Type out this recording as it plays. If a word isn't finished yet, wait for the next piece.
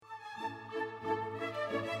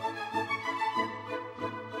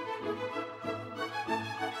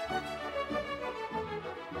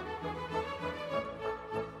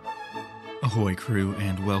Ahoy crew,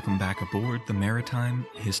 and welcome back aboard the Maritime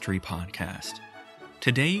History Podcast.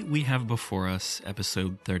 Today we have before us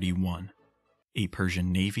episode 31, A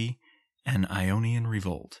Persian Navy, an Ionian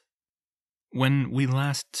Revolt. When we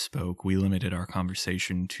last spoke, we limited our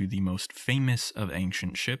conversation to the most famous of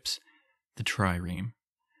ancient ships, the trireme.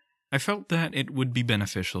 I felt that it would be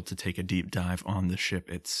beneficial to take a deep dive on the ship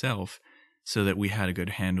itself, so that we had a good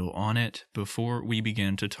handle on it before we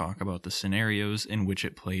began to talk about the scenarios in which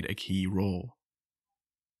it played a key role.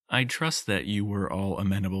 I trust that you were all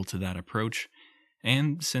amenable to that approach,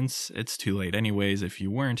 and since it's too late anyways if you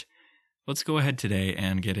weren't, let's go ahead today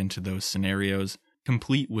and get into those scenarios,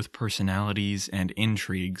 complete with personalities and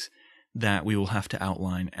intrigues that we will have to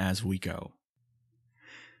outline as we go.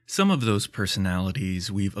 Some of those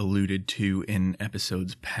personalities we've alluded to in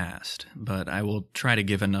episodes past, but I will try to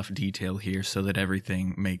give enough detail here so that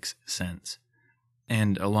everything makes sense.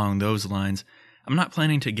 And along those lines, I'm not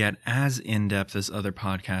planning to get as in-depth as other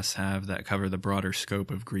podcasts have that cover the broader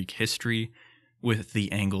scope of Greek history, with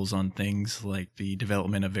the angles on things like the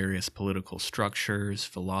development of various political structures,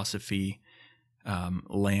 philosophy,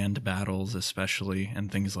 land battles especially,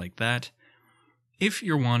 and things like that. If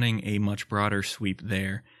you're wanting a much broader sweep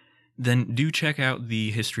there, then do check out the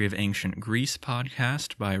History of Ancient Greece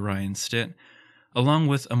podcast by Ryan Stitt, along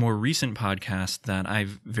with a more recent podcast that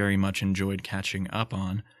I've very much enjoyed catching up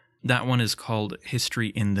on. That one is called History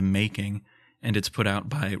in the Making, and it's put out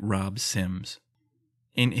by Rob Sims.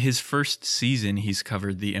 In his first season, he's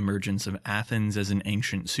covered the emergence of Athens as an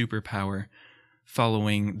ancient superpower,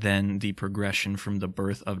 following then the progression from the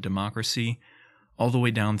birth of democracy, all the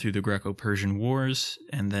way down through the Greco-Persian Wars,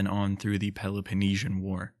 and then on through the Peloponnesian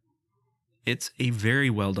War. It's a very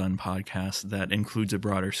well-done podcast that includes a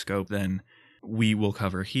broader scope than we will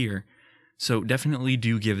cover here, so definitely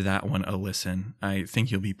do give that one a listen. I think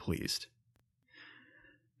you'll be pleased.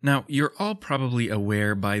 Now, you're all probably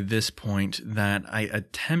aware by this point that I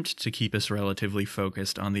attempt to keep us relatively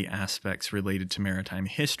focused on the aspects related to maritime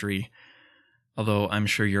history, although I'm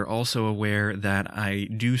sure you're also aware that I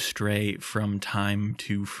do stray from time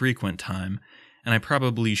to frequent time, and I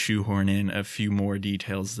probably shoehorn in a few more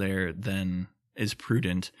details there than is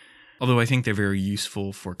prudent, although I think they're very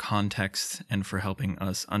useful for context and for helping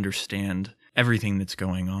us understand everything that's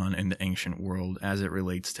going on in the ancient world as it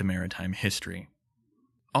relates to maritime history.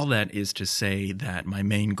 All that is to say that my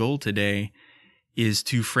main goal today is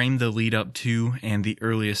to frame the lead up to and the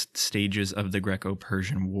earliest stages of the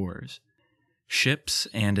Greco-Persian Wars. Ships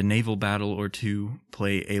and a naval battle or two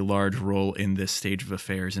play a large role in this stage of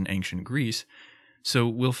affairs in ancient Greece, so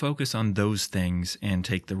we'll focus on those things and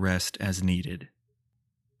take the rest as needed.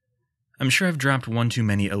 I'm sure I've dropped one too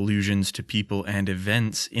many allusions to people and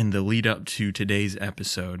events in the lead up to today's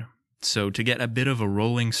episode, so to get a bit of a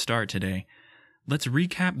rolling start today, let's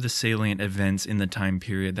recap the salient events in the time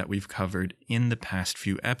period that we've covered in the past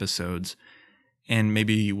few episodes, and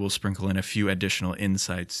maybe we'll sprinkle in a few additional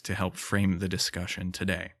insights to help frame the discussion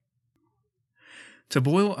today. To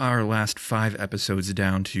boil our last 5 episodes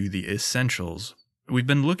down to the essentials, we've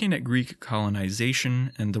been looking at Greek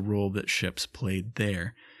colonization and the role that ships played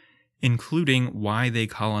there, including why they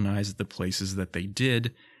colonized the places that they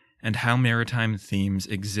did, and how maritime themes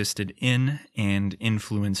existed in and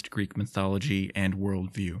influenced Greek mythology and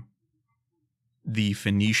worldview. The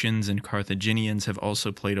Phoenicians and Carthaginians have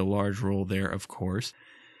also played a large role there, of course,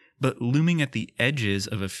 but looming at the edges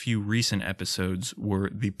of a few recent episodes were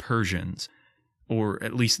the Persians, or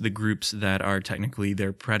at least the groups that are technically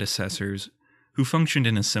their predecessors, who functioned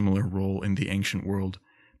in a similar role in the ancient world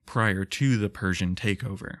prior to the Persian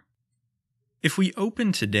takeover. If we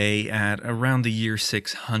open today at around the year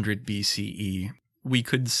 600 BCE, we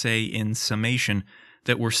could say in summation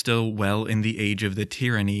that we're still well in the age of the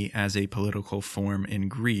tyranny as a political form in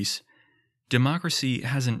Greece. Democracy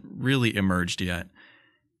hasn't really emerged yet,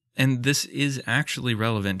 and this is actually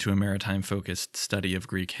relevant to a maritime-focused study of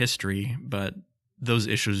Greek history, but those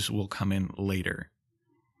issues will come in later.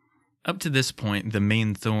 Up to this point, the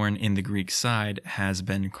main thorn in the Greek side has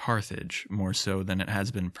been Carthage, more so than it has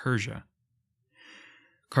been Persia.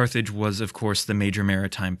 Carthage was, of course, the major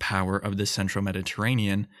maritime power of the central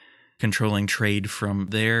Mediterranean, controlling trade from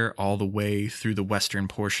there all the way through the western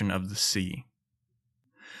portion of the sea.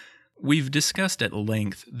 We've discussed at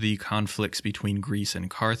length the conflicts between Greece and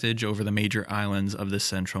Carthage over the major islands of the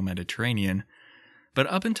central Mediterranean, but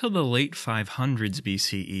up until the late 500s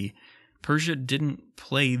BCE, Persia didn't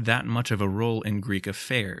play that much of a role in Greek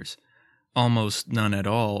affairs, almost none at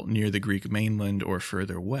all near the Greek mainland or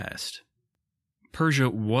further west. Persia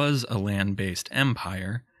was a land-based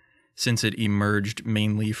empire, since it emerged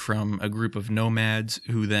mainly from a group of nomads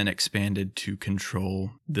who then expanded to control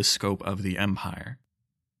the scope of the empire.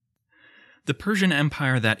 The Persian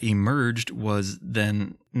Empire that emerged was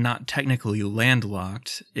then not technically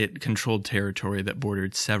landlocked. It controlled territory that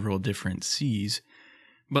bordered several different seas,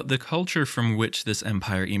 but the culture from which this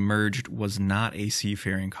empire emerged was not a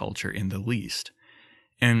seafaring culture in the least.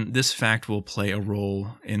 And this fact will play a role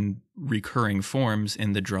in recurring forms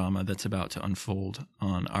in the drama that's about to unfold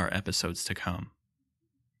on our episodes to come.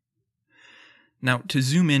 Now, to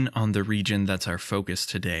zoom in on the region that's our focus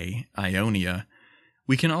today, Ionia,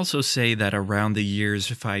 we can also say that around the years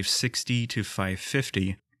 560 to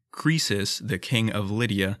 550, Croesus, the king of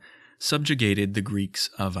Lydia, subjugated the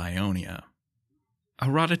Greeks of Ionia.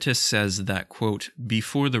 Herodotus says that, quote,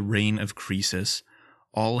 before the reign of Croesus,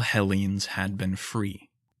 all Hellenes had been free.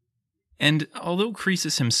 And although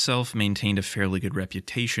Croesus himself maintained a fairly good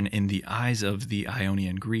reputation in the eyes of the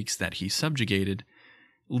Ionian Greeks that he subjugated,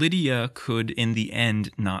 Lydia could in the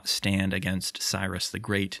end not stand against Cyrus the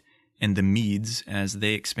Great and the Medes as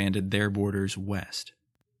they expanded their borders west.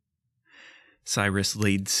 Cyrus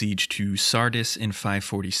laid siege to Sardis in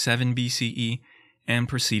 547 BCE and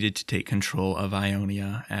proceeded to take control of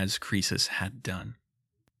Ionia as Croesus had done.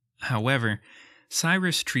 However,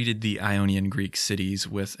 Cyrus treated the Ionian Greek cities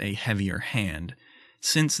with a heavier hand,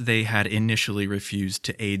 since they had initially refused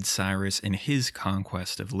to aid Cyrus in his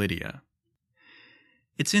conquest of Lydia.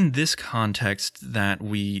 It's in this context that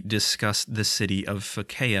we discussed the city of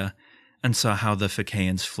Phocaea and saw how the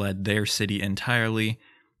Phocaeans fled their city entirely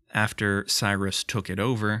after Cyrus took it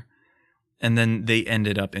over, and then they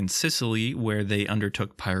ended up in Sicily, where they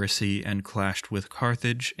undertook piracy and clashed with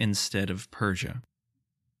Carthage instead of Persia.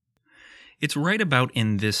 It's right about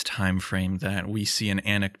in this time frame that we see an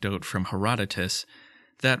anecdote from Herodotus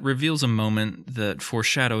that reveals a moment that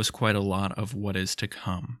foreshadows quite a lot of what is to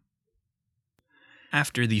come.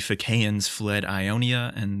 After the Phocaeans fled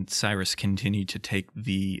Ionia and Cyrus continued to take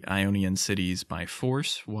the Ionian cities by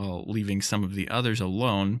force while leaving some of the others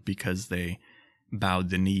alone because they bowed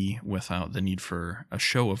the knee without the need for a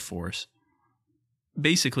show of force.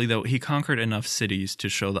 Basically, though, he conquered enough cities to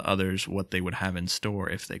show the others what they would have in store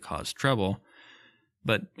if they caused trouble.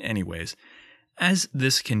 But anyways, as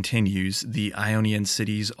this continues, the Ionian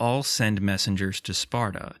cities all send messengers to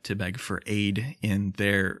Sparta to beg for aid in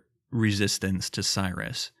their resistance to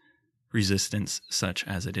Cyrus. Resistance such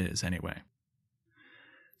as it is, anyway.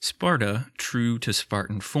 Sparta, true to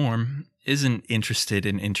Spartan form, isn't interested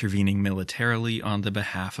in intervening militarily on the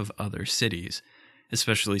behalf of other cities,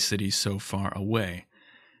 especially cities so far away,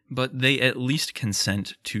 but they at least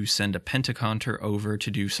consent to send a pentaconter over to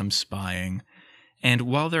do some spying, and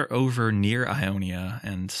while they're over near Ionia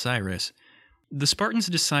and Cyrus, the Spartans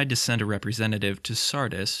decide to send a representative to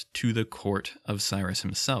Sardis to the court of Cyrus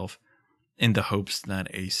himself, in the hopes that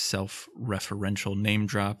a self-referential name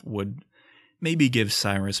drop would maybe give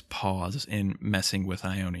Cyrus pause in messing with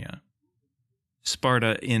Ionia.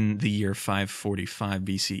 Sparta, in the year 545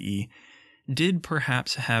 BCE, did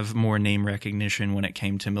perhaps have more name recognition when it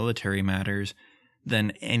came to military matters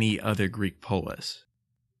than any other Greek polis.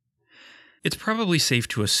 It's probably safe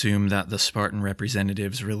to assume that the Spartan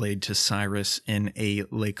representatives relayed to Cyrus in a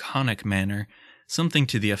laconic manner something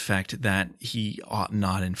to the effect that he ought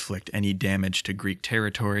not inflict any damage to Greek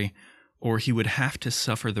territory, or he would have to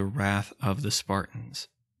suffer the wrath of the Spartans.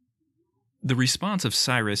 The response of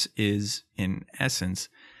Cyrus is, in essence,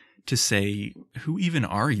 to say, who even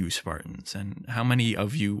are you Spartans, and how many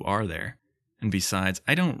of you are there? And besides,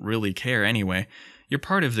 I don't really care anyway. You're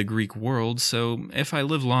part of the Greek world, so if I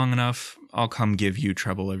live long enough, I'll come give you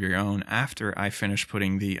trouble of your own after I finish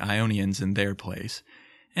putting the Ionians in their place,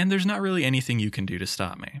 and there's not really anything you can do to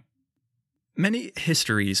stop me. Many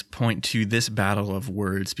histories point to this battle of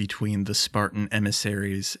words between the Spartan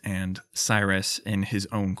emissaries and Cyrus in his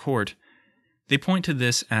own court. They point to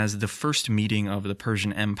this as the first meeting of the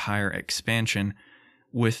Persian Empire expansion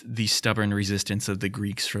with the stubborn resistance of the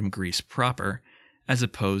Greeks from Greece proper, as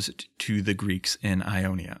opposed to the Greeks in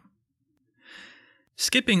Ionia.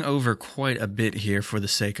 Skipping over quite a bit here for the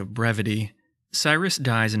sake of brevity, Cyrus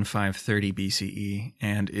dies in 530 BCE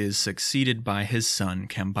and is succeeded by his son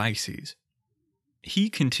Cambyses. He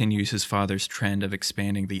continues his father's trend of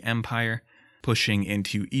expanding the empire, pushing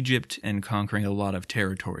into Egypt and conquering a lot of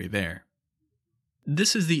territory there.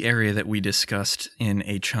 This is the area that we discussed in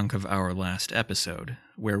a chunk of our last episode,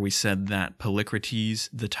 where we said that Polycrates,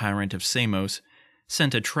 the tyrant of Samos,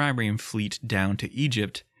 sent a trireme fleet down to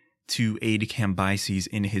Egypt to aid Cambyses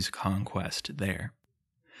in his conquest there.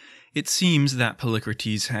 It seems that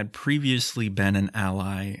Polycrates had previously been an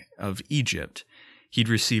ally of Egypt. He'd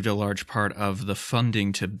received a large part of the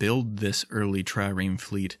funding to build this early trireme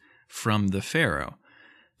fleet from the pharaoh,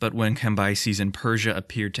 but when Cambyses in Persia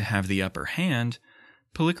appeared to have the upper hand,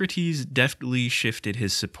 Polycrates deftly shifted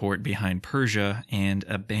his support behind Persia and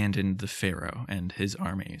abandoned the pharaoh and his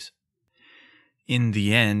armies. In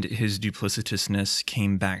the end, his duplicitousness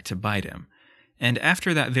came back to bite him, and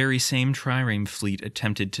after that very same trireme fleet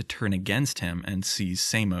attempted to turn against him and seize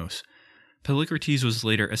Samos, Polycrates was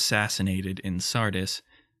later assassinated in Sardis,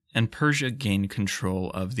 and Persia gained control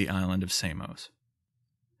of the island of Samos.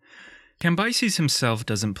 Cambyses himself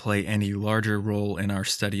doesn't play any larger role in our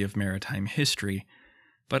study of maritime history,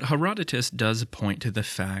 but Herodotus does point to the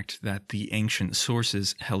fact that the ancient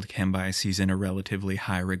sources held Cambyses in a relatively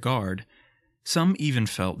high regard. Some even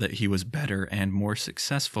felt that he was better and more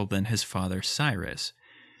successful than his father Cyrus,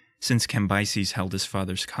 since Cambyses held his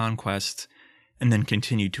father's conquests and then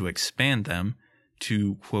continued to expand them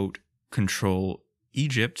to, quote, control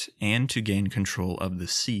Egypt and to gain control of the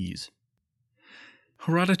seas.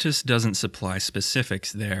 Herodotus doesn't supply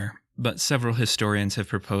specifics there, but several historians have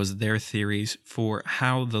proposed their theories for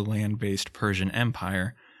how the land-based Persian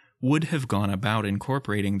Empire would have gone about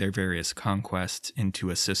incorporating their various conquests into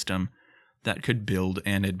a system that could build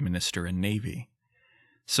and administer a navy.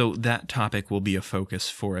 So that topic will be a focus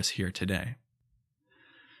for us here today.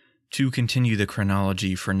 To continue the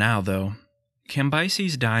chronology for now, though,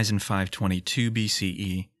 Cambyses dies in 522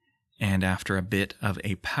 BCE, and after a bit of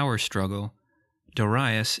a power struggle,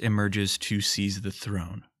 Darius emerges to seize the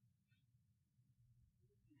throne.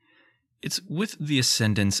 It's with the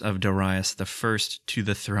ascendance of Darius I to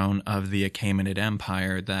the throne of the Achaemenid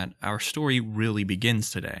Empire that our story really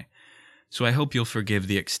begins today, so I hope you'll forgive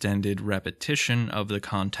the extended repetition of the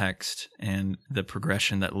context and the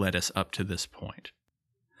progression that led us up to this point.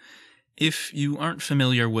 If you aren't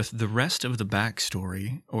familiar with the rest of the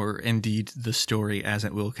backstory, or indeed the story as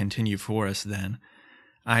it will continue for us then,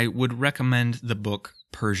 I would recommend the book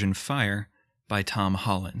Persian Fire by Tom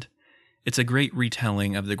Holland. It's a great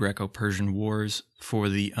retelling of the Greco-Persian Wars for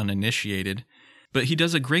the uninitiated, but he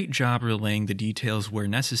does a great job relaying the details where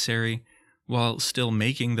necessary, while still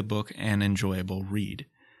making the book an enjoyable read.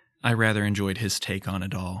 I rather enjoyed his take on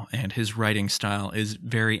it all, and his writing style is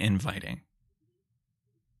very inviting.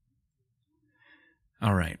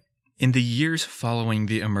 Alright, in the years following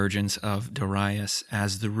the emergence of Darius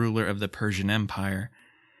as the ruler of the Persian Empire,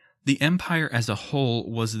 the empire as a whole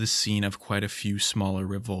was the scene of quite a few smaller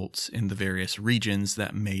revolts in the various regions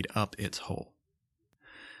that made up its whole.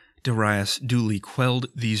 Darius duly quelled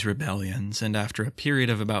these rebellions, and after a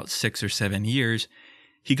period of about 6 or 7 years,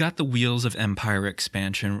 he got the wheels of empire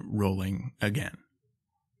expansion rolling again.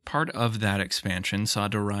 Part of that expansion saw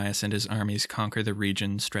Darius and his armies conquer the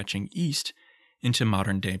region stretching east into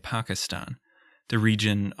modern-day Pakistan, the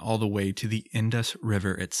region all the way to the Indus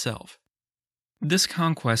River itself. This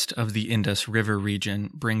conquest of the Indus River region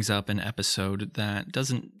brings up an episode that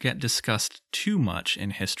doesn't get discussed too much in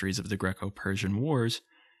histories of the Greco-Persian Wars,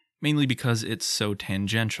 mainly because it's so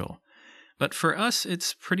tangential. But for us,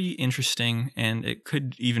 it's pretty interesting, and it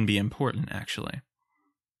could even be important, actually.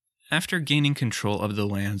 After gaining control of the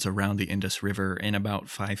lands around the Indus River in about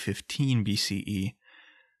 515 BCE,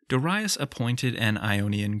 Darius appointed an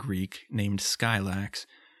Ionian Greek named Skylax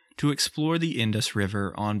to explore the Indus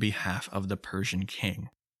River on behalf of the Persian king.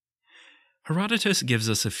 Herodotus gives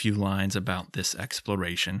us a few lines about this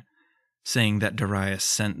exploration, saying that Darius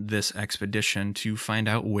sent this expedition to find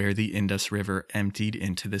out where the Indus River emptied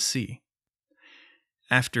into the sea.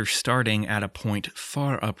 After starting at a point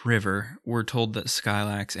far upriver, we're told that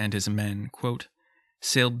Skylax and his men, quote,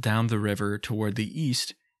 sailed down the river toward the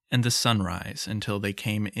east and the sunrise until they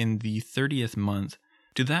came in the 30th month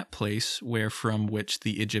to that place from which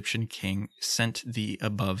the Egyptian king sent the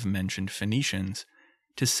above-mentioned Phoenicians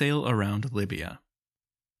to sail around Libya.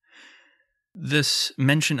 This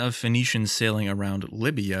mention of Phoenicians sailing around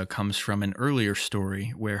Libya comes from an earlier story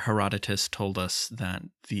where Herodotus told us that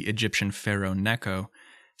the Egyptian pharaoh Necho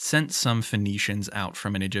sent some Phoenicians out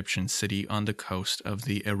from an Egyptian city on the coast of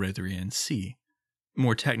the Erythraean Sea,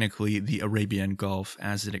 more technically the Arabian Gulf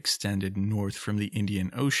as it extended north from the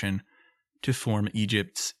Indian Ocean to form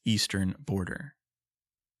Egypt's eastern border.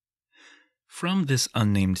 From this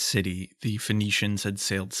unnamed city, the Phoenicians had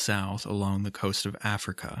sailed south along the coast of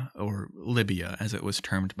Africa, or Libya as it was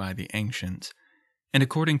termed by the ancients, and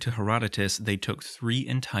according to Herodotus, they took 3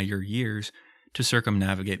 entire years to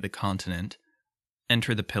circumnavigate the continent,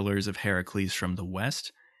 enter the Pillars of Heracles from the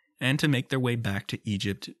west, and to make their way back to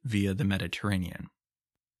Egypt via the Mediterranean.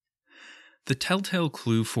 The telltale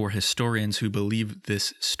clue for historians who believe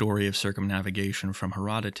this story of circumnavigation from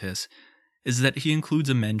Herodotus is that he includes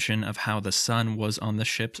a mention of how the sun was on the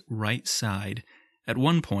ship's right side at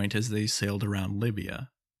one point as they sailed around Libya.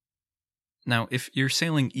 Now, if you're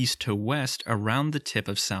sailing east to west around the tip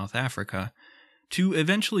of South Africa, to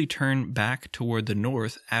eventually turn back toward the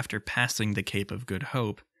north after passing the Cape of Good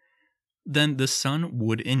Hope, then the sun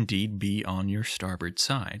would indeed be on your starboard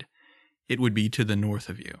side. It would be to the north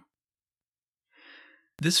of you.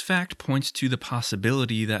 This fact points to the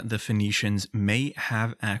possibility that the Phoenicians may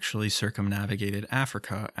have actually circumnavigated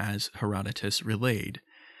Africa, as Herodotus relayed.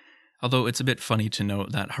 Although it's a bit funny to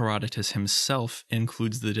note that Herodotus himself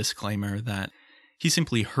includes the disclaimer that he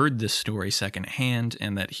simply heard this story secondhand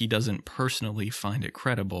and that he doesn't personally find it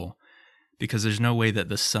credible, because there's no way that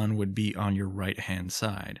the sun would be on your right-hand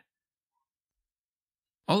side.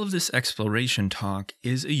 All of this exploration talk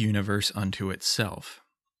is a universe unto itself,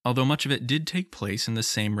 although much of it did take place in the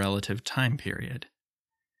same relative time period.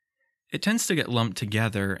 It tends to get lumped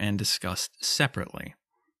together and discussed separately,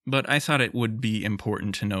 but I thought it would be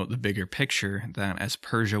important to note the bigger picture that as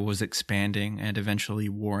Persia was expanding and eventually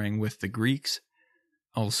warring with the Greeks,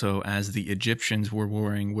 also as the Egyptians were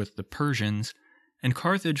warring with the Persians, and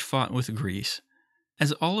Carthage fought with Greece,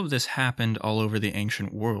 as all of this happened all over the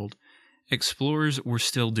ancient world, explorers were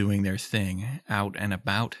still doing their thing, out and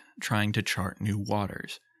about, trying to chart new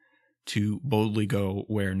waters, to boldly go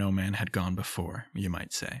where no man had gone before, you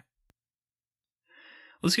might say.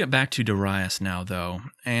 Let's get back to Darius now, though,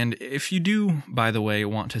 and if you do, by the way,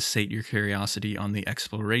 want to sate your curiosity on the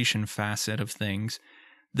exploration facet of things,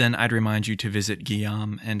 then I'd remind you to visit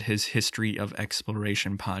Guillaume and his History of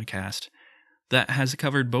Exploration podcast that has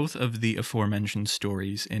covered both of the aforementioned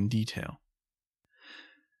stories in detail.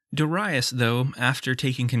 Darius, though, after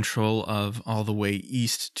taking control of all the way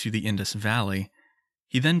east to the Indus Valley,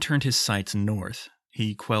 he then turned his sights north.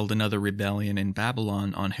 He quelled another rebellion in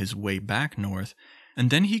Babylon on his way back north, and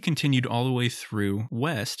then he continued all the way through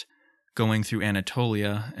west, going through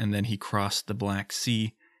Anatolia, and then he crossed the Black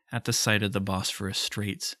Sea at the site of the Bosphorus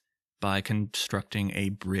Straits by constructing a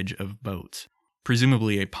bridge of boats,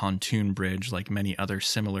 presumably a pontoon bridge like many other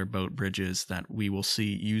similar boat bridges that we will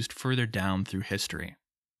see used further down through history.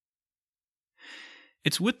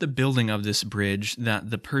 It's with the building of this bridge that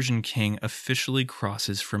the Persian king officially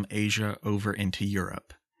crosses from Asia over into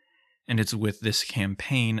Europe, and it's with this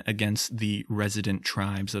campaign against the resident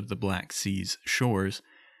tribes of the Black Sea's shores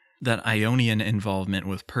that Ionian involvement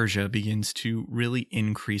with Persia begins to really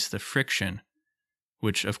increase the friction,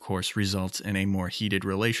 which of course results in a more heated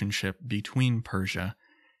relationship between Persia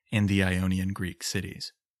and the Ionian Greek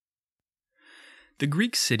cities. The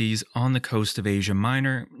Greek cities on the coast of Asia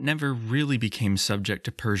Minor never really became subject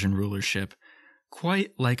to Persian rulership,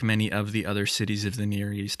 quite like many of the other cities of the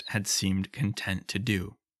Near East had seemed content to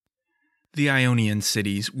do. The Ionian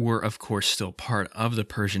cities were of course still part of the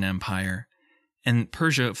Persian Empire, and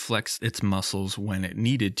Persia flexed its muscles when it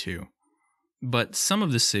needed to. But some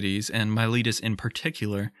of the cities, and Miletus in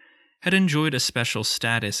particular, had enjoyed a special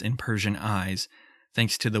status in Persian eyes,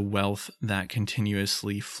 thanks to the wealth that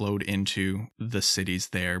continuously flowed into the cities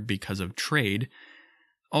there because of trade,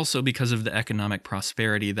 also because of the economic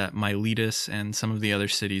prosperity that Miletus and some of the other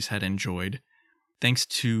cities had enjoyed, thanks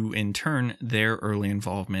to, in turn, their early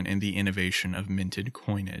involvement in the innovation of minted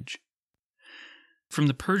coinage. From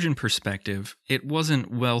the Persian perspective, it wasn't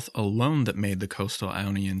wealth alone that made the coastal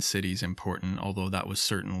Ionian cities important, although that was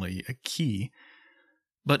certainly a key,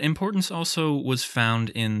 but importance also was found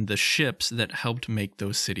in the ships that helped make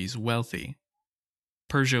those cities wealthy.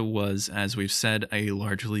 Persia was, as we've said, a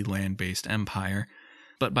largely land-based empire,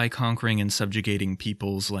 but by conquering and subjugating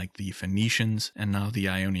peoples like the Phoenicians and now the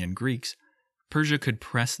Ionian Greeks, Persia could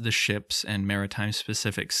press the ships and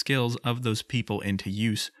maritime-specific skills of those people into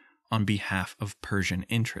use on behalf of Persian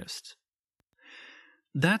interests.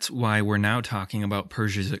 That's why we're now talking about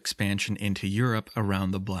Persia's expansion into Europe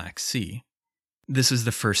around the Black Sea. This is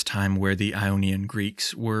the first time where the Ionian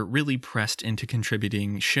Greeks were really pressed into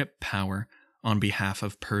contributing ship power on behalf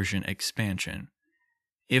of Persian expansion,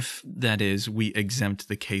 if, that is, we exempt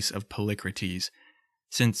the case of Polycrates,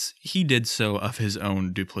 since he did so of his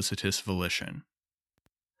own duplicitous volition.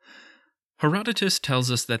 Herodotus tells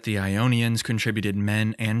us that the Ionians contributed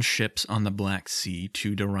men and ships on the Black Sea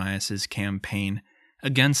to Darius's campaign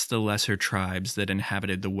against the lesser tribes that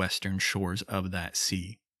inhabited the western shores of that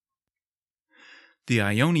sea. The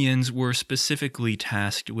Ionians were specifically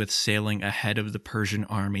tasked with sailing ahead of the Persian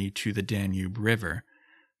army to the Danube River,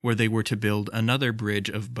 where they were to build another bridge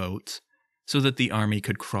of boats so that the army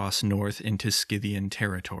could cross north into Scythian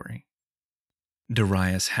territory.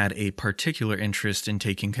 Darius had a particular interest in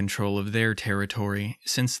taking control of their territory,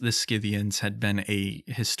 since the Scythians had been a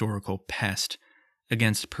historical pest,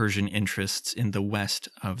 against Persian interests in the west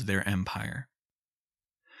of their empire.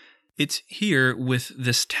 It's here, with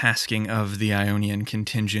this tasking of the Ionian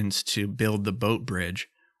contingents to build the boat bridge,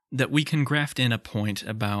 that we can graft in a point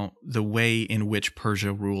about the way in which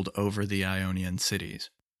Persia ruled over the Ionian cities.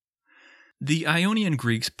 The Ionian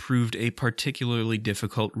Greeks proved a particularly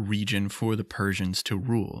difficult region for the Persians to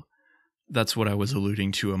rule. That's what I was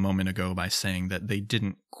alluding to a moment ago by saying that they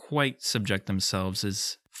didn't quite subject themselves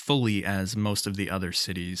as fully as most of the other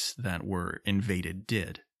cities that were invaded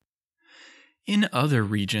did. In other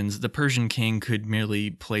regions, the Persian king could merely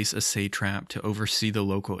place a satrap to oversee the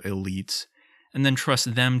local elites, and then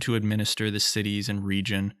trust them to administer the cities and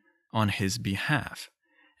region on his behalf.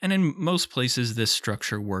 And in most places, this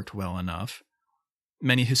structure worked well enough.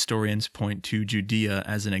 Many historians point to Judea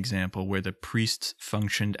as an example where the priests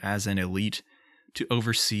functioned as an elite to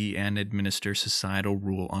oversee and administer societal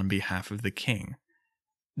rule on behalf of the king.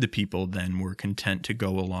 The people then were content to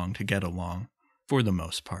go along to get along, for the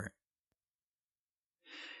most part.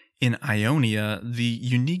 In Ionia, the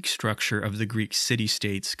unique structure of the Greek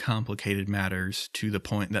city-states complicated matters to the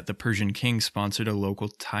point that the Persian king sponsored a local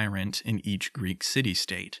tyrant in each Greek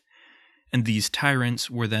city-state, and these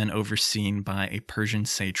tyrants were then overseen by a Persian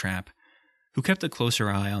satrap who kept a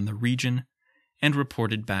closer eye on the region and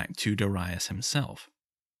reported back to Darius himself.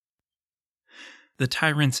 The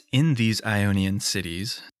tyrants in these Ionian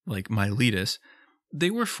cities, like Miletus,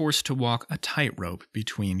 they were forced to walk a tightrope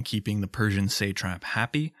between keeping the Persian satrap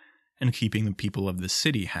happy and keeping the people of the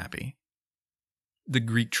city happy. The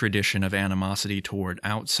Greek tradition of animosity toward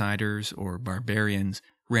outsiders or barbarians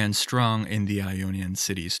ran strong in the Ionian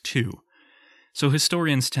cities too, so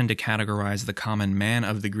historians tend to categorize the common man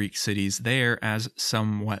of the Greek cities there as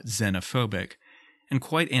somewhat xenophobic and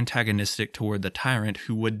quite antagonistic toward the tyrant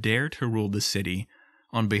who would dare to rule the city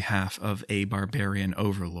on behalf of a barbarian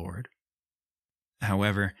overlord.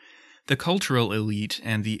 However, the cultural elite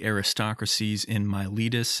and the aristocracies in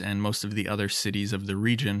Miletus and most of the other cities of the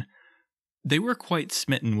region, they were quite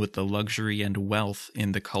smitten with the luxury and wealth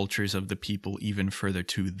in the cultures of the people even further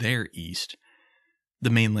to their east. The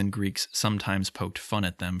mainland Greeks sometimes poked fun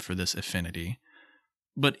at them for this affinity.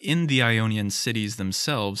 But in the Ionian cities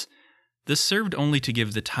themselves, this served only to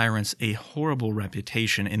give the tyrants a horrible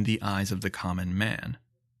reputation in the eyes of the common man.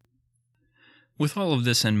 With all of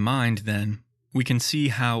this in mind, then, we can see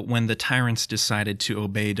how when the tyrants decided to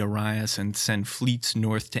obey Darius and send fleets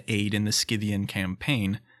north to aid in the Scythian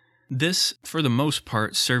campaign, this, for the most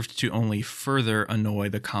part, served to only further annoy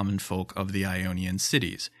the common folk of the Ionian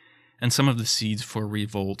cities, and some of the seeds for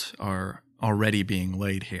revolt are already being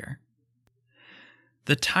laid here.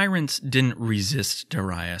 The tyrants didn't resist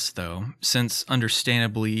Darius, though, since,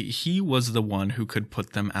 understandably, he was the one who could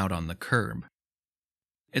put them out on the curb.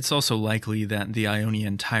 It's also likely that the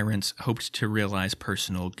Ionian tyrants hoped to realize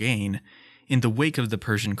personal gain in the wake of the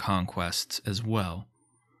Persian conquests as well.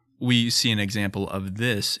 We see an example of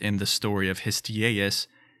this in the story of Histiaeus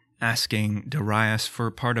asking Darius for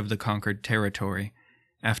part of the conquered territory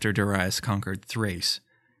after Darius conquered Thrace,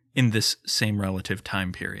 in this same relative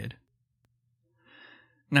time period.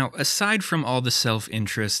 Now, aside from all the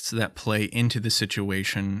self-interests that play into the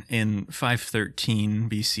situation, in 513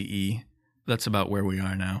 BCE, that's about where we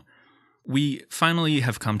are now, we finally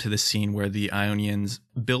have come to the scene where the Ionians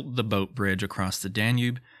built the boat bridge across the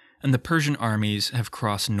Danube, and the Persian armies have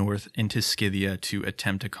crossed north into Scythia to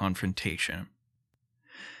attempt a confrontation.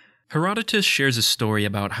 Herodotus shares a story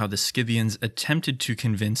about how the Scythians attempted to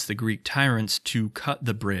convince the Greek tyrants to cut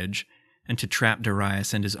the bridge and to trap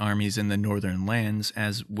Darius and his armies in the northern lands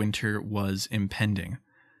as winter was impending,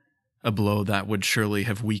 a blow that would surely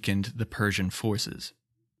have weakened the Persian forces.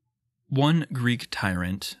 One Greek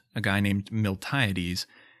tyrant, a guy named Miltiades,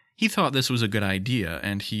 he thought this was a good idea,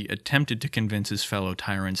 and he attempted to convince his fellow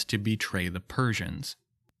tyrants to betray the Persians.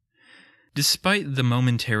 Despite the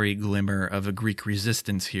momentary glimmer of a Greek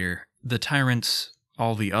resistance here, the tyrants,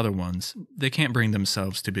 all the other ones, they can't bring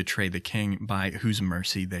themselves to betray the king by whose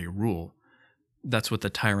mercy they rule. That's what the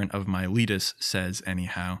tyrant of Miletus says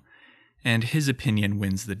anyhow, and his opinion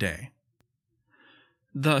wins the day.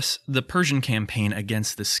 Thus, the Persian campaign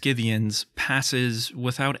against the Scythians passes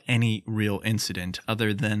without any real incident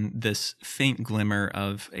other than this faint glimmer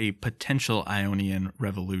of a potential Ionian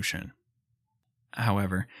revolution.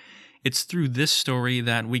 However, it's through this story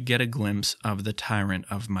that we get a glimpse of the tyrant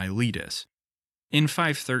of Miletus. In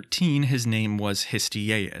 513, his name was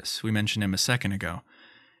Histiaeus. We mentioned him a second ago.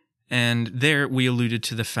 And there we alluded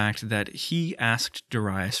to the fact that he asked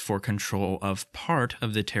Darius for control of part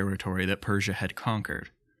of the territory that Persia had conquered.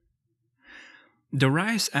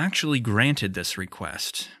 Darius actually granted this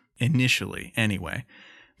request, initially anyway,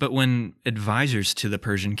 But when advisors to the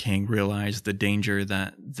Persian king realized the danger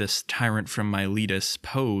that this tyrant from Miletus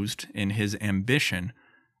posed in his ambition,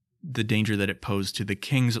 the danger that it posed to the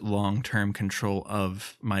king's long-term control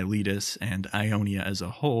of Miletus and Ionia as a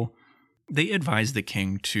whole, they advised the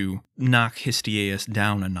king to knock Histiaeus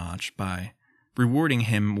down a notch by rewarding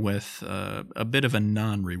him with a bit of a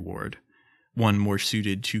non-reward, one more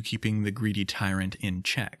suited to keeping the greedy tyrant in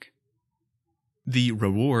check. The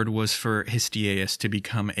reward was for Histiaeus to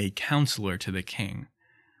become a counselor to the king,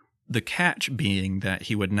 the catch being that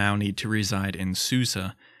he would now need to reside in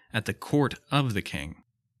Susa at the court of the king,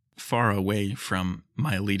 far away from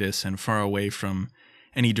Miletus and far away from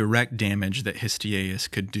any direct damage that Histiaeus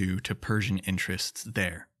could do to Persian interests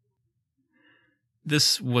there.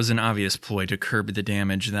 This was an obvious ploy to curb the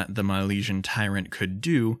damage that the Milesian tyrant could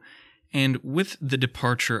do, and with the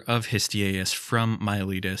departure of Histiaeus from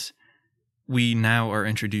Miletus, we now are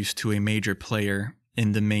introduced to a major player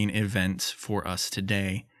in the main events for us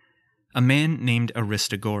today, a man named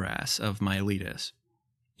Aristagoras of Miletus.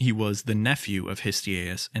 He was the nephew of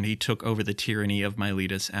Histiaeus, and he took over the tyranny of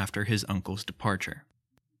Miletus after his uncle's departure.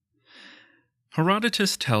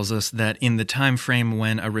 Herodotus tells us that in the time frame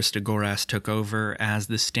when Aristagoras took over as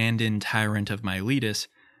the stand-in tyrant of Miletus,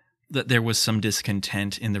 that there was some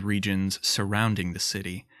discontent in the regions surrounding the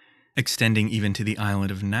city, extending even to the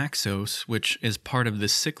island of Naxos, which is part of the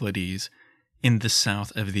Cyclades in the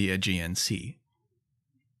south of the Aegean Sea.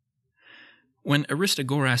 When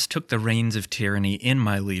Aristagoras took the reins of tyranny in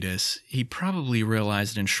Miletus, he probably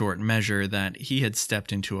realized in short measure that he had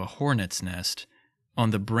stepped into a hornet's nest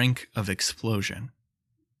on the brink of explosion.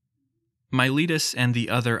 Miletus and the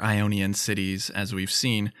other Ionian cities, as we've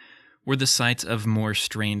seen, were the sites of more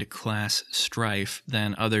strained class strife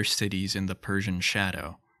than other cities in the Persian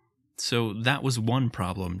shadow. So that was one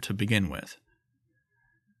problem to begin with.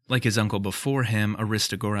 Like his uncle before him,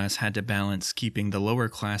 Aristagoras had to balance keeping the lower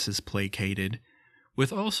classes placated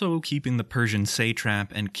with also keeping the Persian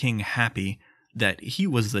satrap and king happy that he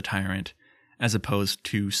was the tyrant as opposed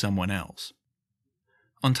to someone else.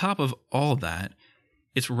 On top of all that,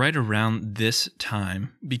 it's right around this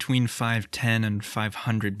time, between 510 and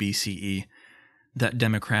 500 BCE, that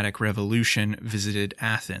democratic revolution visited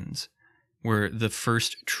Athens, where the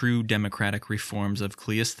first true democratic reforms of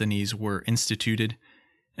Cleisthenes were instituted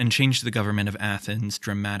and changed the government of Athens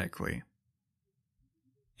dramatically.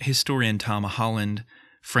 Historian Tom Holland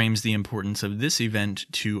frames the importance of this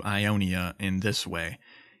event to Ionia in this way.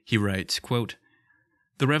 He writes, quote,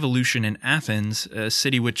 "The revolution in Athens, a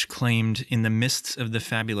city which claimed in the mists of the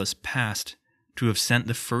fabulous past to have sent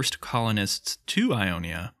the first colonists to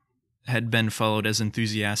Ionia, had been followed as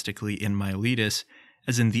enthusiastically in Miletus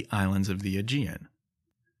as in the islands of the Aegean.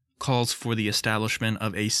 Calls for the establishment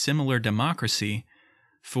of a similar democracy,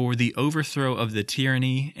 for the overthrow of the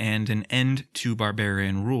tyranny and an end to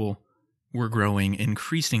barbarian rule, were growing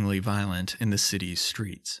increasingly violent in the city's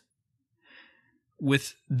streets."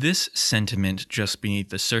 With this sentiment just beneath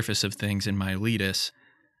the surface of things in Miletus,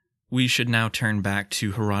 we should now turn back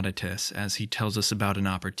to Herodotus as he tells us about an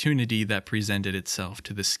opportunity that presented itself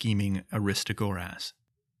to the scheming Aristagoras.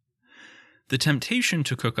 The temptation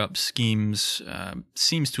to cook up schemes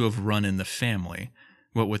seems to have run in the family,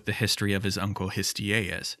 what with the history of his uncle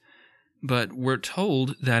Histiaeus, but we're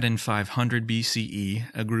told that in 500 BCE,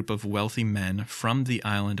 a group of wealthy men from the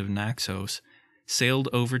island of Naxos sailed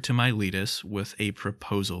over to Miletus with a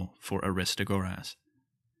proposal for Aristagoras.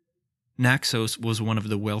 Naxos was one of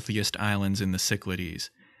the wealthiest islands in the Cyclades,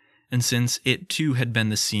 and since it too had been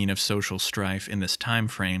the scene of social strife in this time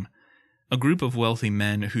frame, a group of wealthy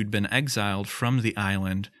men who'd been exiled from the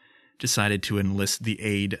island decided to enlist the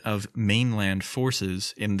aid of mainland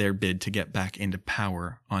forces in their bid to get back into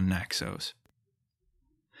power on Naxos.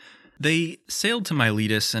 They sailed to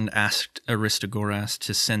Miletus and asked Aristagoras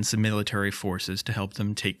to send some military forces to help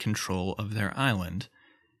them take control of their island.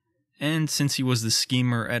 And since he was the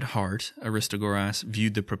schemer at heart, Aristagoras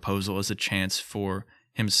viewed the proposal as a chance for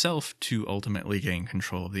himself to ultimately gain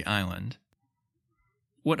control of the island.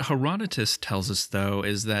 What Herodotus tells us, though,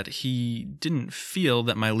 is that he didn't feel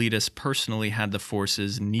that Miletus personally had the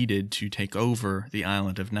forces needed to take over the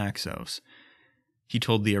island of Naxos. He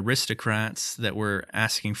told the aristocrats that were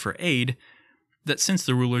asking for aid that since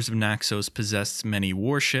the rulers of Naxos possessed many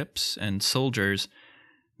warships and soldiers,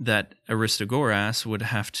 that Aristagoras would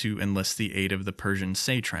have to enlist the aid of the Persian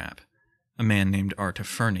satrap, a man named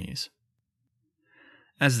Artaphernes.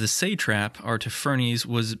 As the satrap, Artaphernes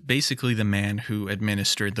was basically the man who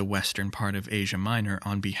administered the western part of Asia Minor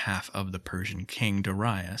on behalf of the Persian king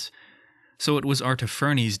Darius, so it was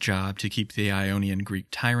Artaphernes' job to keep the Ionian Greek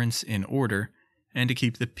tyrants in order and to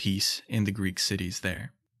keep the peace in the Greek cities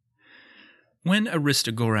there. When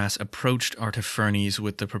Aristagoras approached Artaphernes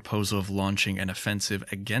with the proposal of launching an offensive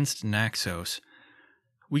against Naxos,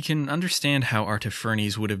 we can understand how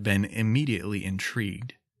Artaphernes would have been immediately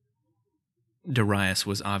intrigued. Darius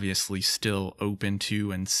was obviously still open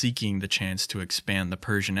to and seeking the chance to expand the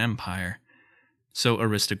Persian Empire, so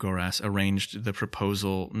Aristagoras arranged the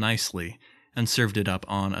proposal nicely and served it up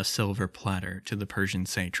on a silver platter to the Persian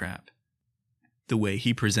satrap. The way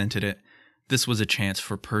he presented it, this was a chance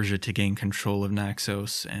for Persia to gain control of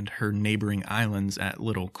Naxos and her neighboring islands at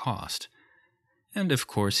little cost. And of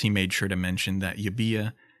course he made sure to mention that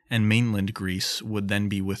Euboea and mainland Greece would then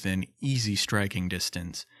be within easy striking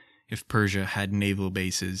distance if Persia had naval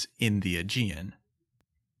bases in the Aegean.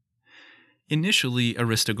 Initially,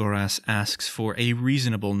 Aristagoras asks for a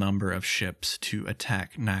reasonable number of ships to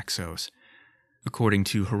attack Naxos. According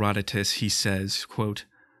to Herodotus, he says, quote,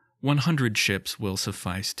 100 ships will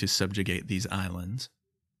suffice to subjugate these islands.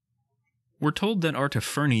 We're told that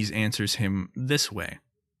Artaphernes answers him this way.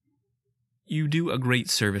 You do a great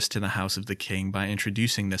service to the house of the king by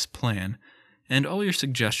introducing this plan, and all your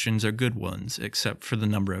suggestions are good ones, except for the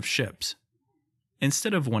number of ships.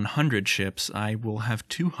 Instead of 100 ships, I will have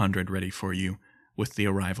 200 ready for you with the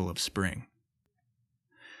arrival of spring.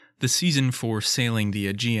 The season for sailing the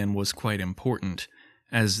Aegean was quite important,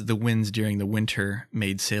 as the winds during the winter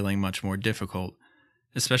made sailing much more difficult,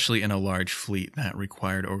 especially in a large fleet that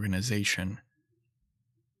required organization.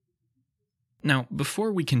 Now,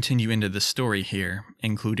 before we continue into the story here,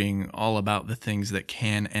 including all about the things that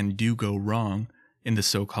can and do go wrong in the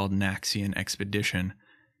so-called Naxian expedition,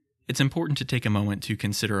 it's important to take a moment to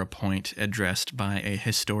consider a point addressed by a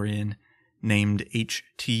historian named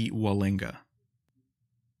H.T. Wallinga.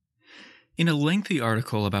 In a lengthy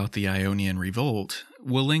article about the Ionian Revolt,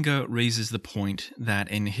 Wallinga raises the point that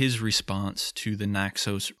in his response to the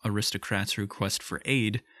Naxos aristocrats' request for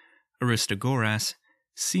aid, Aristagoras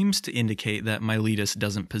seems to indicate that Miletus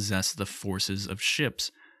doesn't possess the forces of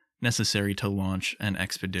ships necessary to launch an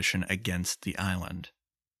expedition against the island.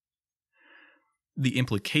 The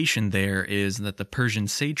implication there is that the Persian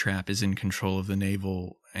satrap is in control of the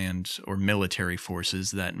naval or military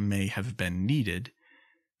forces that may have been needed,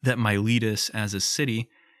 that Miletus as a city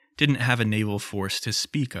didn't have a naval force to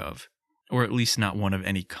speak of, or at least not one of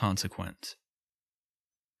any consequence.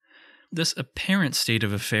 This apparent state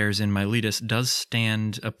of affairs in Miletus does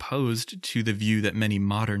stand opposed to the view that many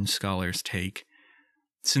modern scholars take,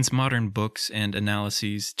 since modern books and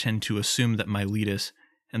analyses tend to assume that Miletus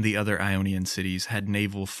and the other Ionian cities had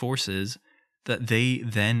naval forces that they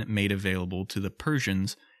then made available to the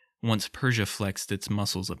Persians once Persia flexed its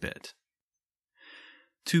muscles a bit.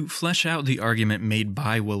 To flesh out the argument made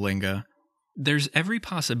by Wallinga, there's every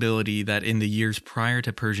possibility that in the years prior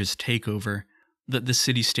to Persia's takeover, that the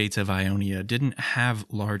city-states of Ionia didn't have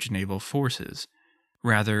large naval forces,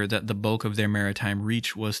 rather that the bulk of their maritime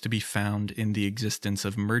reach was to be found in the existence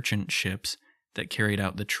of merchant ships that carried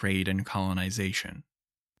out the trade and colonization.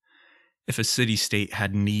 If a city-state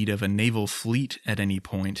had need of a naval fleet at any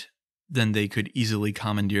point, then they could easily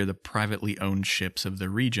commandeer the privately owned ships of the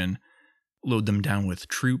region, load them down with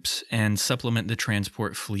troops, and supplement the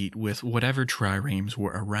transport fleet with whatever triremes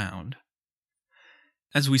were around.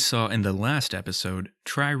 As we saw in the last episode,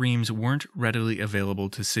 triremes weren't readily available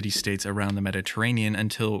to city-states around the Mediterranean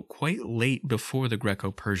until quite late before the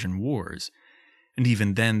Greco-Persian Wars, and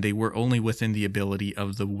even then they were only within the ability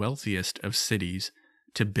of the wealthiest of cities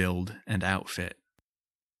to build and outfit.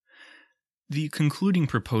 The concluding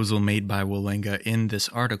proposal made by Wallinga in this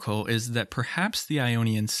article is that perhaps the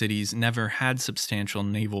Ionian cities never had substantial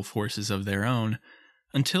naval forces of their own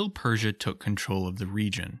until Persia took control of the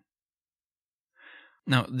region.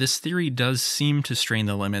 Now, this theory does seem to strain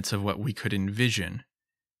the limits of what we could envision.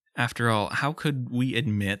 After all, how could we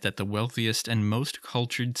admit that the wealthiest and most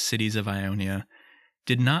cultured cities of Ionia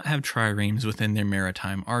did not have triremes within their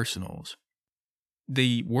maritime arsenals?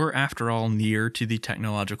 They were, after all, near to the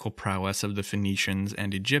technological prowess of the Phoenicians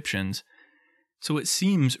and Egyptians, so it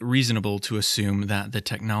seems reasonable to assume that the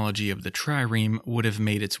technology of the trireme would have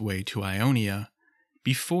made its way to Ionia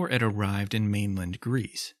before it arrived in mainland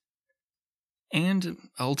Greece. And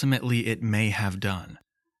ultimately it may have done.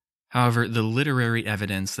 However, the literary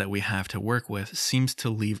evidence that we have to work with seems to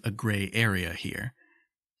leave a gray area here.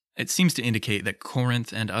 It seems to indicate that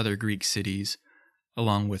Corinth and other Greek cities,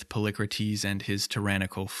 along with Polycrates and his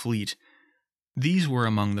tyrannical fleet, these were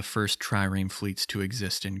among the first trireme fleets to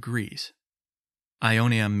exist in Greece.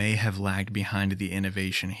 Ionia may have lagged behind the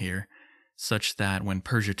innovation here, such that when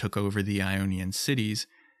Persia took over the Ionian cities,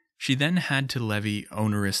 she then had to levy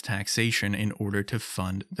onerous taxation in order to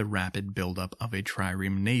fund the rapid buildup of a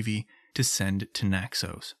trireme navy to send to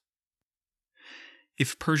Naxos.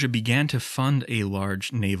 If Persia began to fund a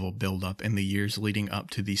large naval buildup in the years leading up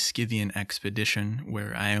to the Scythian expedition,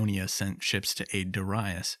 where Ionia sent ships to aid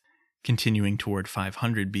Darius, continuing toward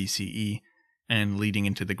 500 BCE and leading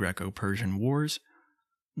into the Greco-Persian Wars,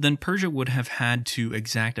 then Persia would have had to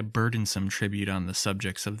exact a burdensome tribute on the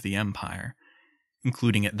subjects of the empire,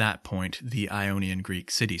 including at that point the Ionian Greek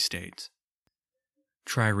city-states.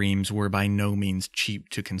 Triremes were by no means cheap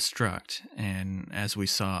to construct, and as we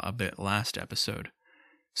saw a bit last episode,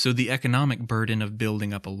 so the economic burden of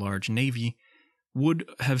building up a large navy would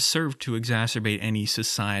have served to exacerbate any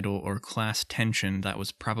societal or class tension that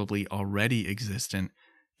was probably already existent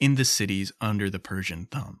in the cities under the Persian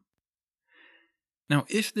thumb. Now,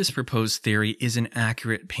 if this proposed theory is an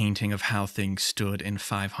accurate painting of how things stood in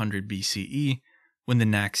 500 BCE, when the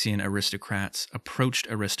Naxian aristocrats approached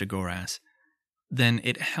Aristagoras, then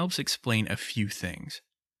it helps explain a few things.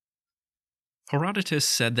 Herodotus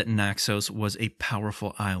said that Naxos was a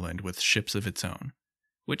powerful island with ships of its own,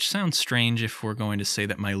 which sounds strange if we're going to say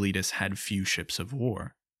that Miletus had few ships of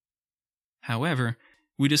war. However,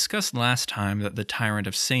 we discussed last time that the tyrant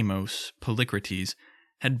of Samos, Polycrates,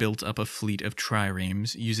 had built up a fleet of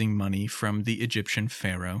triremes using money from the Egyptian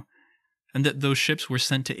pharaoh, and that those ships were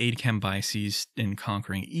sent to aid Cambyses in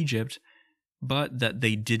conquering Egypt, but that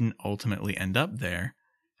they didn't ultimately end up there,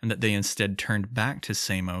 and that they instead turned back to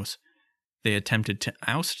Samos. They attempted to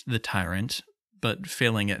oust the tyrant, but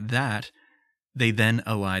failing at that, they then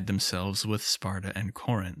allied themselves with Sparta and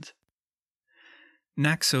Corinth.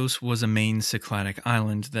 Naxos was a main Cycladic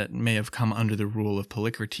island that may have come under the rule of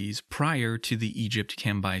Polycrates prior to the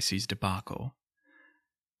Egypt-Cambyses debacle.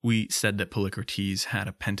 We said that Polycrates had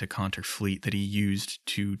a pentaconter fleet that he used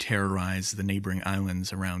to terrorize the neighboring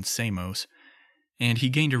islands around Samos, and he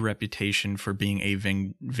gained a reputation for being a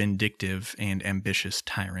vindictive and ambitious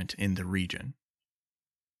tyrant in the region.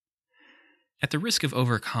 At the risk of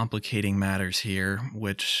overcomplicating matters here,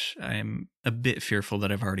 which I'm a bit fearful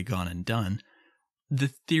that I've already gone and done,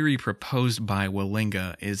 the theory proposed by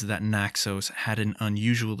Wallinga is that Naxos had an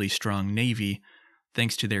unusually strong navy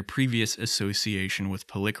thanks to their previous association with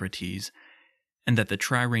Polycrates, and that the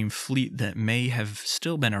trireme fleet that may have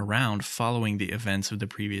still been around following the events of the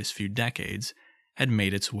previous few decades had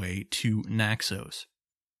made its way to Naxos.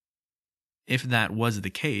 If that was the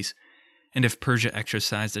case, and if Persia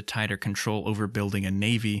exercised a tighter control over building a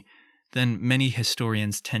navy than many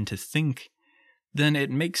historians tend to think, then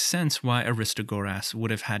it makes sense why Aristagoras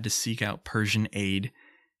would have had to seek out Persian aid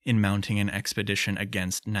in mounting an expedition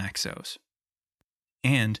against Naxos.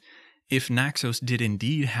 And if Naxos did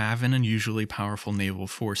indeed have an unusually powerful naval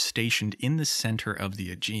force stationed in the center of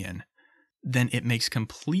the Aegean, then it makes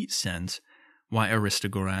complete sense why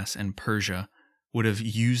Aristagoras and Persia would have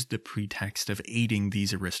used the pretext of aiding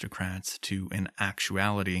these aristocrats to, in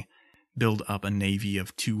actuality, build up a navy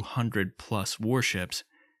of 200-plus warships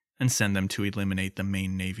and send them to eliminate the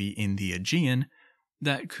main navy in the Aegean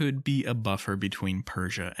that could be a buffer between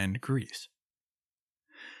Persia and Greece.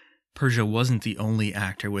 Persia wasn't the only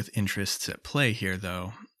actor with interests at play here,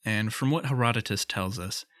 though, and from what Herodotus tells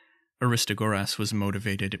us, Aristagoras was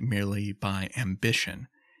motivated merely by ambition.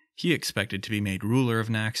 He expected to be made ruler of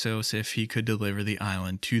Naxos if he could deliver the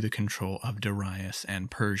island to the control of Darius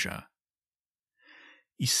and Persia.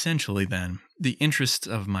 Essentially, then, the interests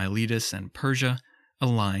of Miletus and Persia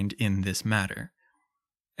aligned in this matter.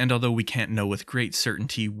 And although we can't know with great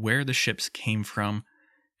certainty where the ships came from,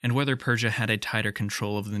 and whether Persia had a tighter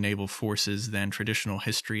control of the naval forces than traditional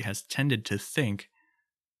history has tended to think,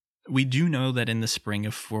 we do know that in the spring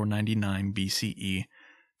of 499 BCE,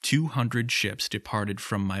 200 ships departed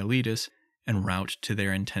from Miletus en route to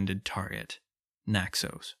their intended target,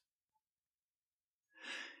 Naxos.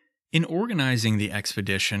 In organizing the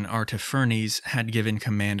expedition, Artaphernes had given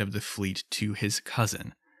command of the fleet to his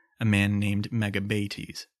cousin, a man named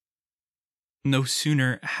Megabates. No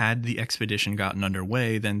sooner had the expedition gotten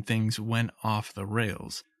underway than things went off the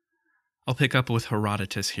rails. I'll pick up with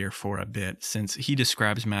Herodotus here for a bit, since he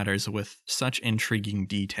describes matters with such intriguing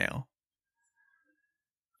detail.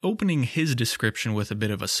 Opening his description with a bit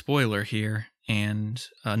of a spoiler here, and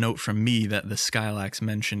a note from me that the Skylax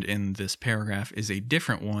mentioned in this paragraph is a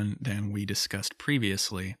different one than we discussed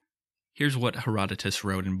previously, here's what Herodotus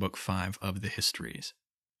wrote in Book 5 of the Histories.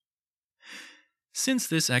 Since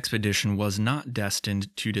this expedition was not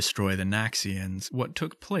destined to destroy the Naxians, what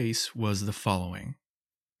took place was the following.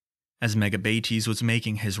 As Megabates was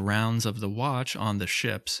making his rounds of the watch on the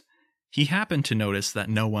ships, he happened to notice that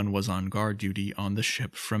no one was on guard duty on the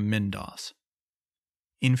ship from Mindos.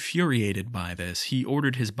 Infuriated by this, he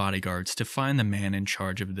ordered his bodyguards to find the man in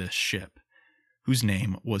charge of this ship, whose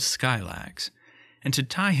name was Skylax, and to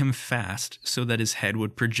tie him fast so that his head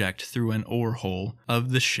would project through an oar hole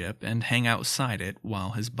of the ship and hang outside it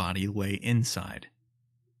while his body lay inside.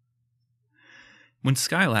 When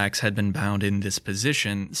Skylax had been bound in this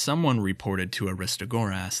position, someone reported to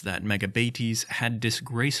Aristagoras that Megabates had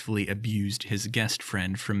disgracefully abused his guest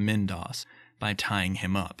friend from Mindos by tying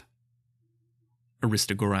him up.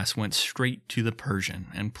 Aristagoras went straight to the Persian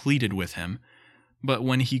and pleaded with him, but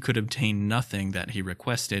when he could obtain nothing that he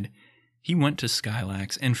requested, he went to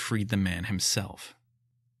Skylax and freed the man himself.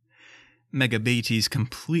 Megabates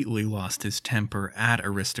completely lost his temper at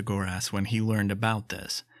Aristagoras when he learned about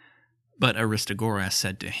this, but Aristagoras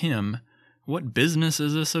said to him, "What business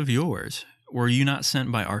is this of yours? Were you not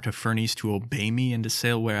sent by Artaphernes to obey me and to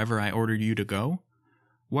sail wherever I ordered you to go?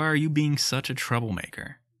 Why are you being such a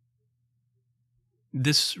troublemaker?"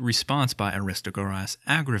 This response by Aristagoras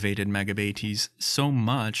aggravated Megabates so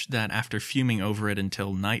much that after fuming over it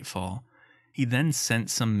until nightfall, he then sent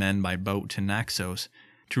some men by boat to Naxos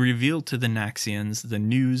to reveal to the Naxians the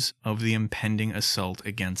news of the impending assault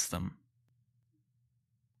against them.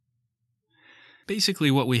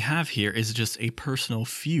 Basically, what we have here is just a personal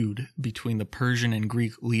feud between the Persian and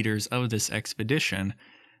Greek leaders of this expedition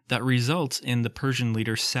that results in the Persian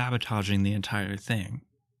leader sabotaging the entire thing.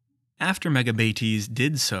 After Megabates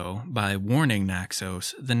did so by warning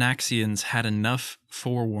Naxos, the Naxians had enough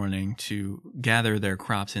forewarning to gather their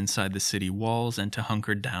crops inside the city walls and to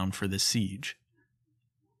hunker down for the siege.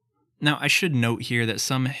 Now, I should note here that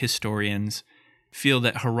some historians feel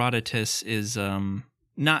that Herodotus is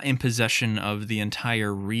not in possession of the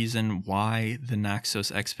entire reason why the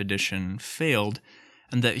Naxos expedition failed,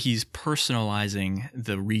 and that he's personalizing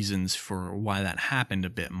the reasons for why that happened a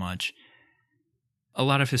bit much. A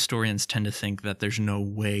lot of historians tend to think that there's no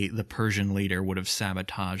way the Persian leader would have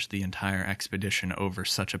sabotaged the entire expedition over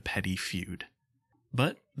such a petty feud.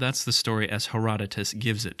 But that's the story as Herodotus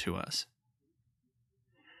gives it to us.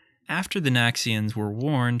 After the Naxians were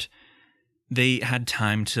warned, they had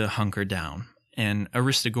time to hunker down, and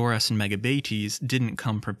Aristagoras and Megabates didn't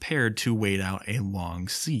come prepared to wait out a long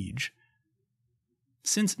siege.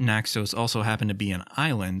 Since Naxos also happened to be an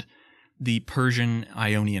island, the Persian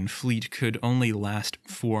Ionian fleet could only last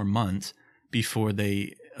 4 months before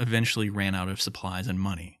they eventually ran out of supplies and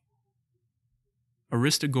money.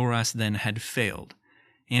 Aristagoras then had failed,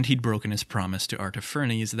 and he'd broken his promise to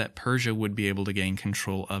Artaphernes that Persia would be able to gain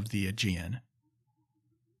control of the Aegean.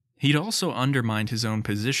 He'd also undermined his own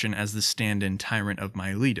position as the stand-in tyrant of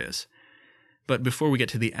Miletus. But before we get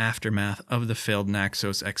to the aftermath of the failed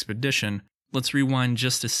Naxos expedition, let's rewind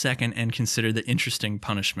just a second and consider the interesting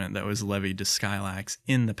punishment that was levied to Skylax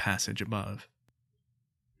in the passage above.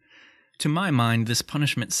 To my mind, this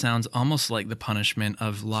punishment sounds almost like the punishment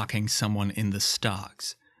of locking someone in the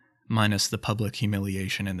stocks, minus the public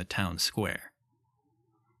humiliation in the town square.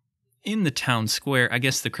 In the town square, I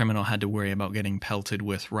guess the criminal had to worry about getting pelted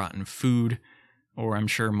with rotten food, or I'm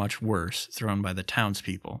sure much worse, thrown by the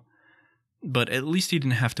townspeople. But at least he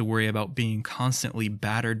didn't have to worry about being constantly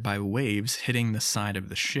battered by waves hitting the side of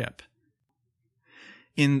the ship.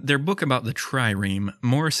 In their book about the trireme,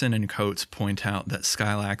 Morrison and Coates point out that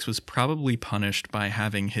Skylax was probably punished by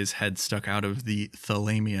having his head stuck out of the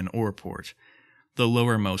Thalamian oarport, the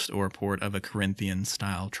lowermost oarport of a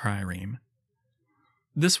Corinthian-style trireme.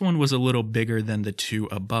 This one was a little bigger than the two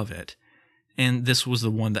above it, and this was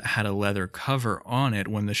the one that had a leather cover on it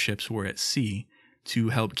when the ships were at sea, to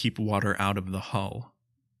help keep water out of the hull.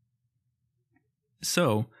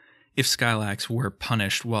 So, if Skylax were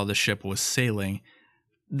punished while the ship was sailing,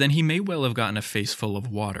 then he may well have gotten a face full of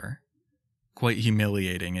water. Quite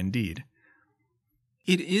humiliating indeed.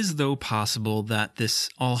 It is, though, possible that this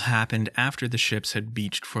all happened after the ships had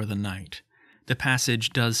beached for the night. The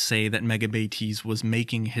passage does say that Megabates was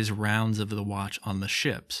making his rounds of the watch on the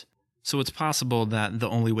ships, so it's possible that the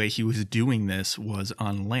only way he was doing this was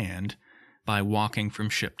on land, by walking from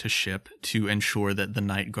ship to ship to ensure that the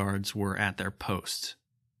night guards were at their posts.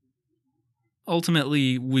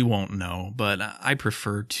 Ultimately, we won't know, but I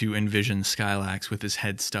prefer to envision Skylax with his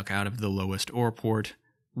head stuck out of the lowest oarport,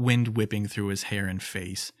 wind whipping through his hair and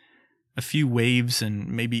face, a few waves and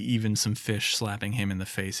maybe even some fish slapping him in the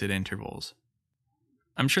face at intervals.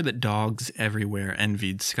 I'm sure that dogs everywhere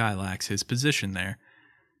envied Skylax his position there.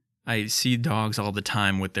 I see dogs all the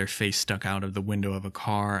time with their face stuck out of the window of a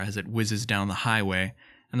car as it whizzes down the highway,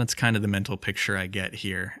 and that's kind of the mental picture I get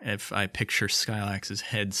here if I picture Skylax's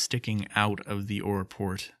head sticking out of the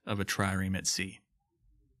oarport of a trireme at sea.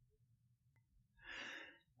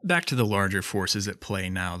 Back to the larger forces at play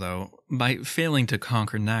now, though. By failing to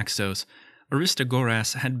conquer Naxos,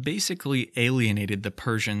 Aristagoras had basically alienated the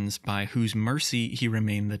Persians by whose mercy he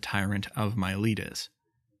remained the tyrant of Miletus.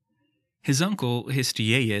 His uncle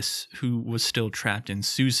Histiaeus, who was still trapped in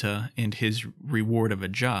Susa and his reward of a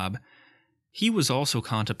job, he was also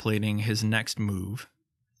contemplating his next move.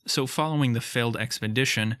 So following the failed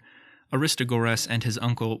expedition, Aristagoras and his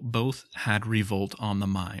uncle both had revolt on the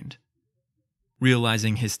mind.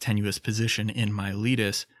 Realizing his tenuous position in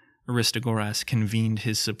Miletus, Aristagoras convened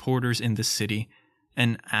his supporters in the city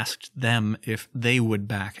and asked them if they would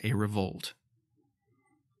back a revolt.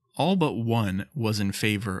 All but one was in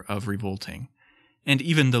favor of revolting, and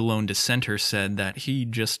even the lone dissenter said that he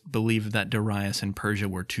just believed that Darius and Persia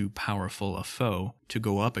were too powerful a foe to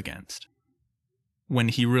go up against. When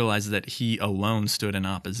he realized that he alone stood in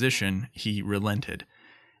opposition, he relented,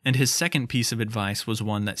 and his second piece of advice was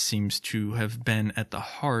one that seems to have been at the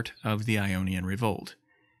heart of the Ionian revolt.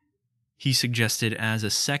 He suggested as a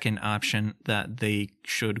second option that they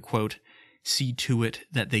should, quote, see to it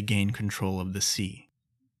that they gain control of the sea.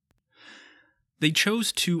 They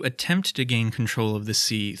chose to attempt to gain control of the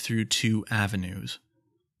sea through two avenues.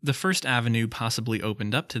 The first avenue possibly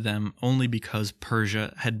opened up to them only because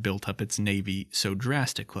Persia had built up its navy so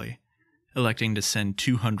drastically, electing to send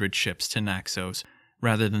 200 ships to Naxos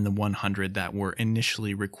rather than the 100 that were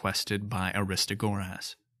initially requested by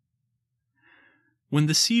Aristagoras. When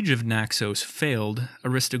the siege of Naxos failed,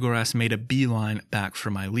 Aristagoras made a beeline back for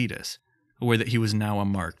Miletus, aware that he was now a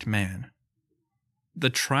marked man. The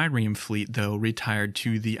trireme fleet, though, retired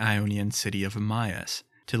to the Ionian city of Myus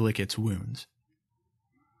to lick its wounds.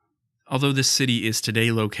 Although this city is today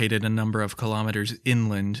located a number of kilometers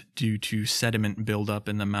inland due to sediment buildup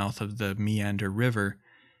in the mouth of the Meander River,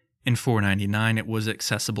 in 499 it was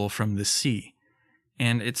accessible from the sea,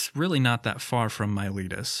 and it's really not that far from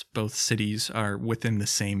Miletus. Both cities are within the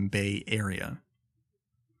same bay area.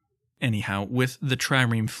 Anyhow, with the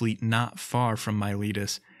trireme fleet not far from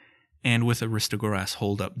Miletus, and with Aristagoras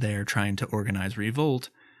holed up there trying to organize revolt,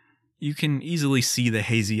 you can easily see the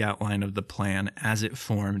hazy outline of the plan as it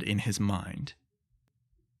formed in his mind.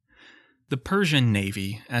 The Persian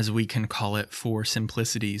navy, as we can call it for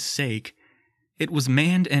simplicity's sake, it was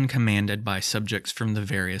manned and commanded by subjects from the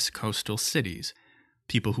various coastal cities,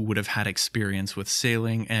 people who would have had experience with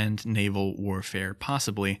sailing and naval warfare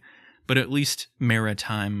possibly, but at least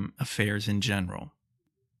maritime affairs in general.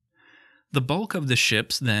 The bulk of the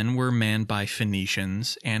ships then were manned by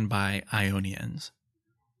Phoenicians and by Ionians.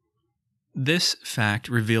 This fact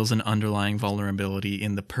reveals an underlying vulnerability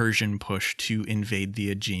in the Persian push to invade the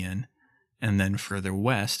Aegean, and then further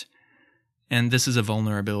west, and this is a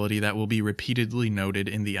vulnerability that will be repeatedly noted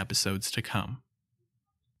in the episodes to come.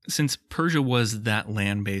 Since Persia was that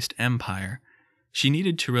land-based empire, she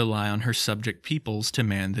needed to rely on her subject peoples to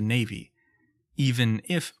man the navy, even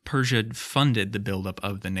if Persia funded the buildup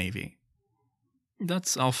of the navy.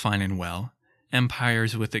 That's all fine and well.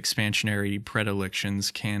 Empires with expansionary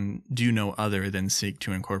predilections can do no other than seek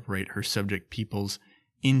to incorporate her subject peoples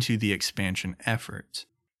into the expansion efforts.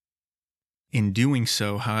 In doing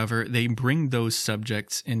so, however, they bring those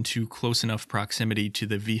subjects into close enough proximity to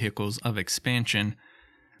the vehicles of expansion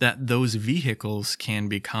that those vehicles can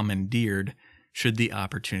be commandeered should the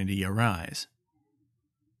opportunity arise.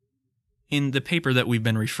 In the paper that we've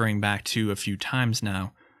been referring back to a few times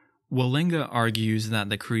now, Wallenga argues that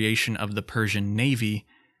the creation of the Persian navy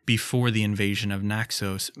before the invasion of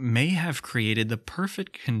Naxos may have created the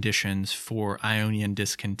perfect conditions for Ionian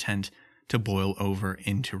discontent to boil over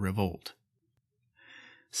into revolt.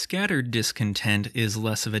 Scattered discontent is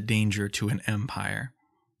less of a danger to an empire,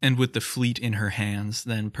 and with the fleet in her hands,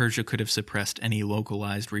 then Persia could have suppressed any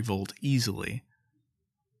localized revolt easily.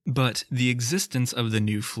 But the existence of the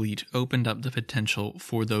new fleet opened up the potential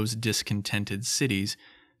for those discontented cities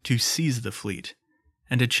to seize the fleet,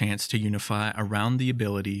 and a chance to unify around the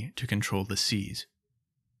ability to control the seas.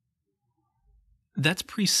 That's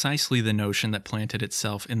precisely the notion that planted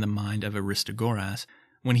itself in the mind of Aristagoras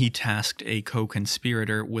when he tasked a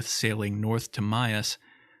co-conspirator with sailing north to Myus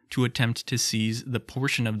to attempt to seize the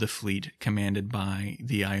portion of the fleet commanded by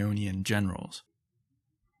the Ionian generals.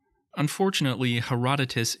 Unfortunately,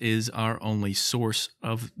 Herodotus is our only source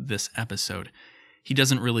of this episode. He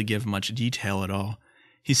doesn't really give much detail at all.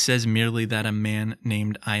 He says merely that a man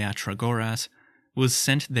named Iatragoras was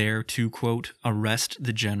sent there to, quote, arrest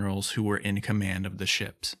the generals who were in command of the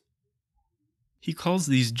ships. He calls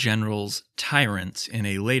these generals tyrants in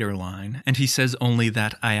a later line, and he says only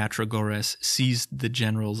that Iatragoras seized the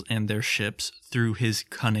generals and their ships through his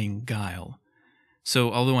cunning guile.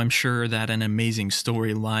 So although I'm sure that an amazing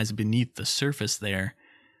story lies beneath the surface there,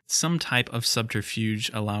 some type of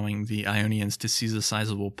subterfuge allowing the Ionians to seize a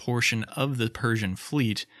sizable portion of the Persian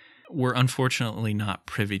fleet, we're unfortunately not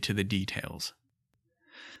privy to the details.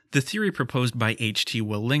 The theory proposed by H.T.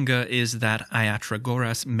 Wallinga is that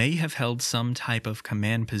Iatragoras may have held some type of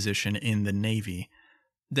command position in the navy,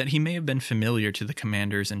 that he may have been familiar to the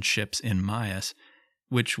commanders and ships in Myus,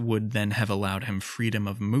 which would then have allowed him freedom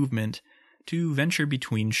of movement to venture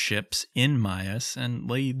between ships in Myus and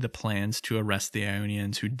lay the plans to arrest the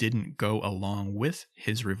Ionians who didn't go along with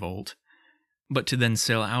his revolt, but to then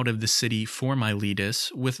sail out of the city for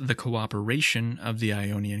Miletus with the cooperation of the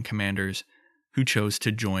Ionian commanders who chose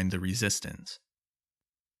to join the resistance.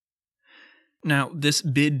 Now, this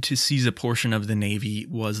bid to seize a portion of the navy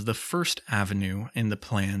was the first avenue in the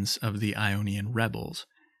plans of the Ionian rebels,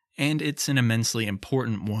 and it's an immensely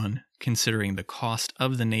important one considering the cost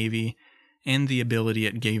of the navy and the ability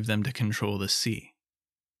it gave them to control the sea.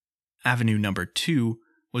 Avenue number 2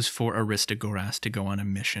 was for Aristagoras to go on a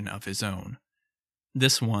mission of his own.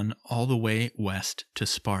 This one all the way west to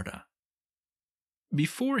Sparta.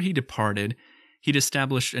 Before he departed, he'd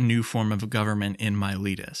established a new form of government in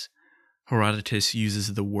Miletus. Herodotus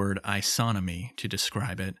uses the word isonomy to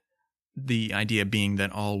describe it, the idea being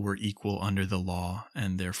that all were equal under the law,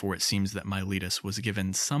 and therefore it seems that Miletus was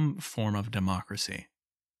given some form of democracy.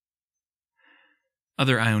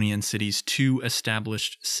 Other Ionian cities too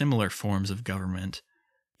established similar forms of government.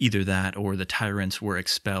 Either that or the tyrants were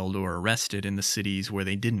expelled or arrested in the cities where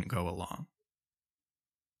they didn't go along.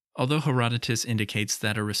 Although Herodotus indicates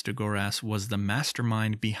that Aristagoras was the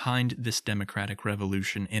mastermind behind this democratic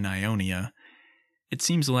revolution in Ionia, it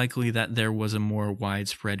seems likely that there was a more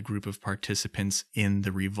widespread group of participants in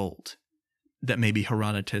the revolt. That maybe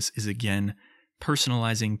Herodotus is again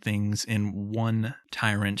personalizing things in one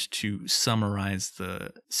tyrant to summarize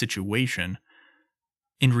the situation.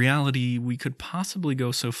 In reality, we could possibly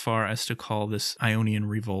go so far as to call this Ionian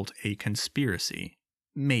revolt a conspiracy.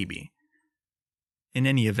 Maybe. In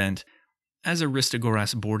any event, as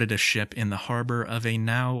Aristagoras boarded a ship in the harbor of a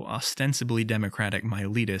now ostensibly democratic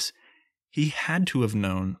Miletus, he had to have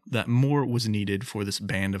known that more was needed for this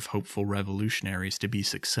band of hopeful revolutionaries to be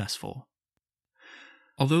successful.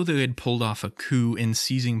 Although they had pulled off a coup in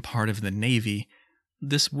seizing part of the navy,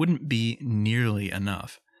 this wouldn't be nearly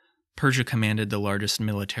enough. Persia commanded the largest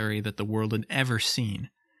military that the world had ever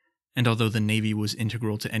seen, and although the navy was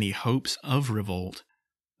integral to any hopes of revolt,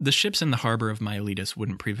 the ships in the harbor of Miletus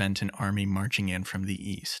wouldn't prevent an army marching in from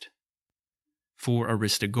the east. For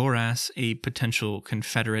Aristagoras, a potential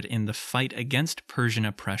confederate in the fight against Persian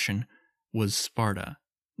oppression was Sparta,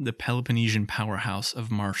 the Peloponnesian powerhouse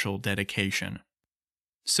of martial dedication.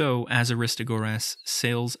 So, as Aristagoras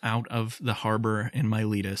sails out of the harbor in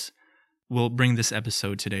Miletus, we'll bring this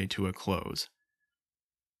episode today to a close.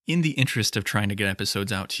 In the interest of trying to get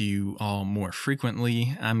episodes out to you all more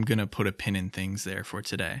frequently, I'm going to put a pin in things there for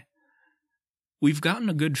today. We've gotten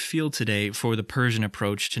a good feel today for the Persian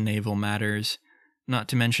approach to naval matters, not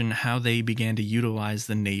to mention how they began to utilize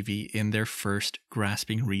the navy in their first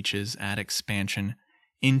grasping reaches at expansion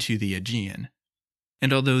into the Aegean.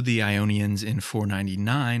 And although the Ionians in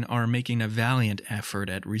 499 are making a valiant effort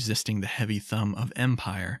at resisting the heavy thumb of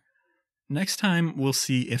empire, next time we'll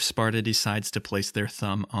see if Sparta decides to place their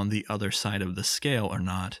thumb on the other side of the scale or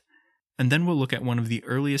not, and then we'll look at one of the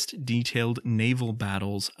earliest detailed naval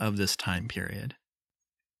battles of this time period.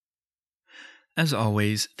 As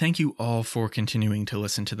always, thank you all for continuing to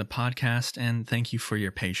listen to the podcast, and thank you for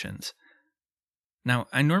your patience. Now,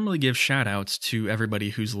 I normally give shoutouts to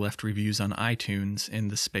everybody who's left reviews on iTunes in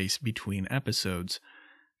the space between episodes,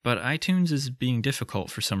 but iTunes is being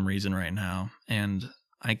difficult for some reason right now, and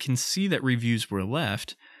I can see that reviews were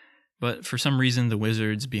left, but for some reason the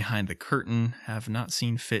wizards behind the curtain have not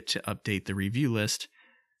seen fit to update the review list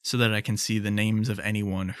so that I can see the names of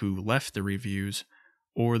anyone who left the reviews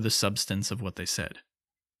or the substance of what they said.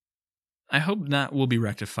 I hope that will be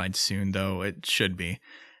rectified soon, though it should be,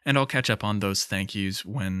 and I'll catch up on those thank yous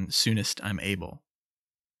when soonest I'm able.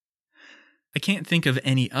 I can't think of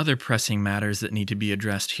any other pressing matters that need to be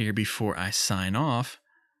addressed here before I sign off,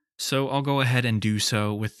 so I'll go ahead and do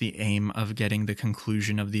so with the aim of getting the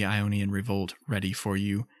conclusion of the Ionian Revolt ready for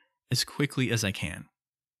you as quickly as I can.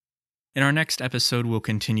 In our next episode, we'll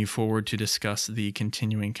continue forward to discuss the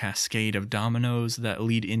continuing cascade of dominoes that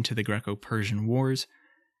lead into the Greco-Persian Wars,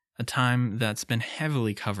 a time that's been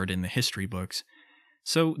heavily covered in the history books,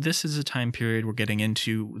 so this is a time period we're getting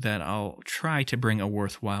into that I'll try to bring a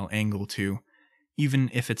worthwhile angle to, even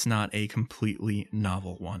if it's not a completely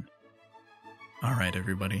novel one. Alright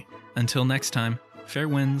everybody, until next time, fair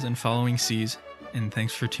winds and following seas, and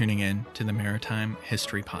thanks for tuning in to the Maritime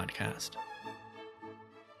History Podcast.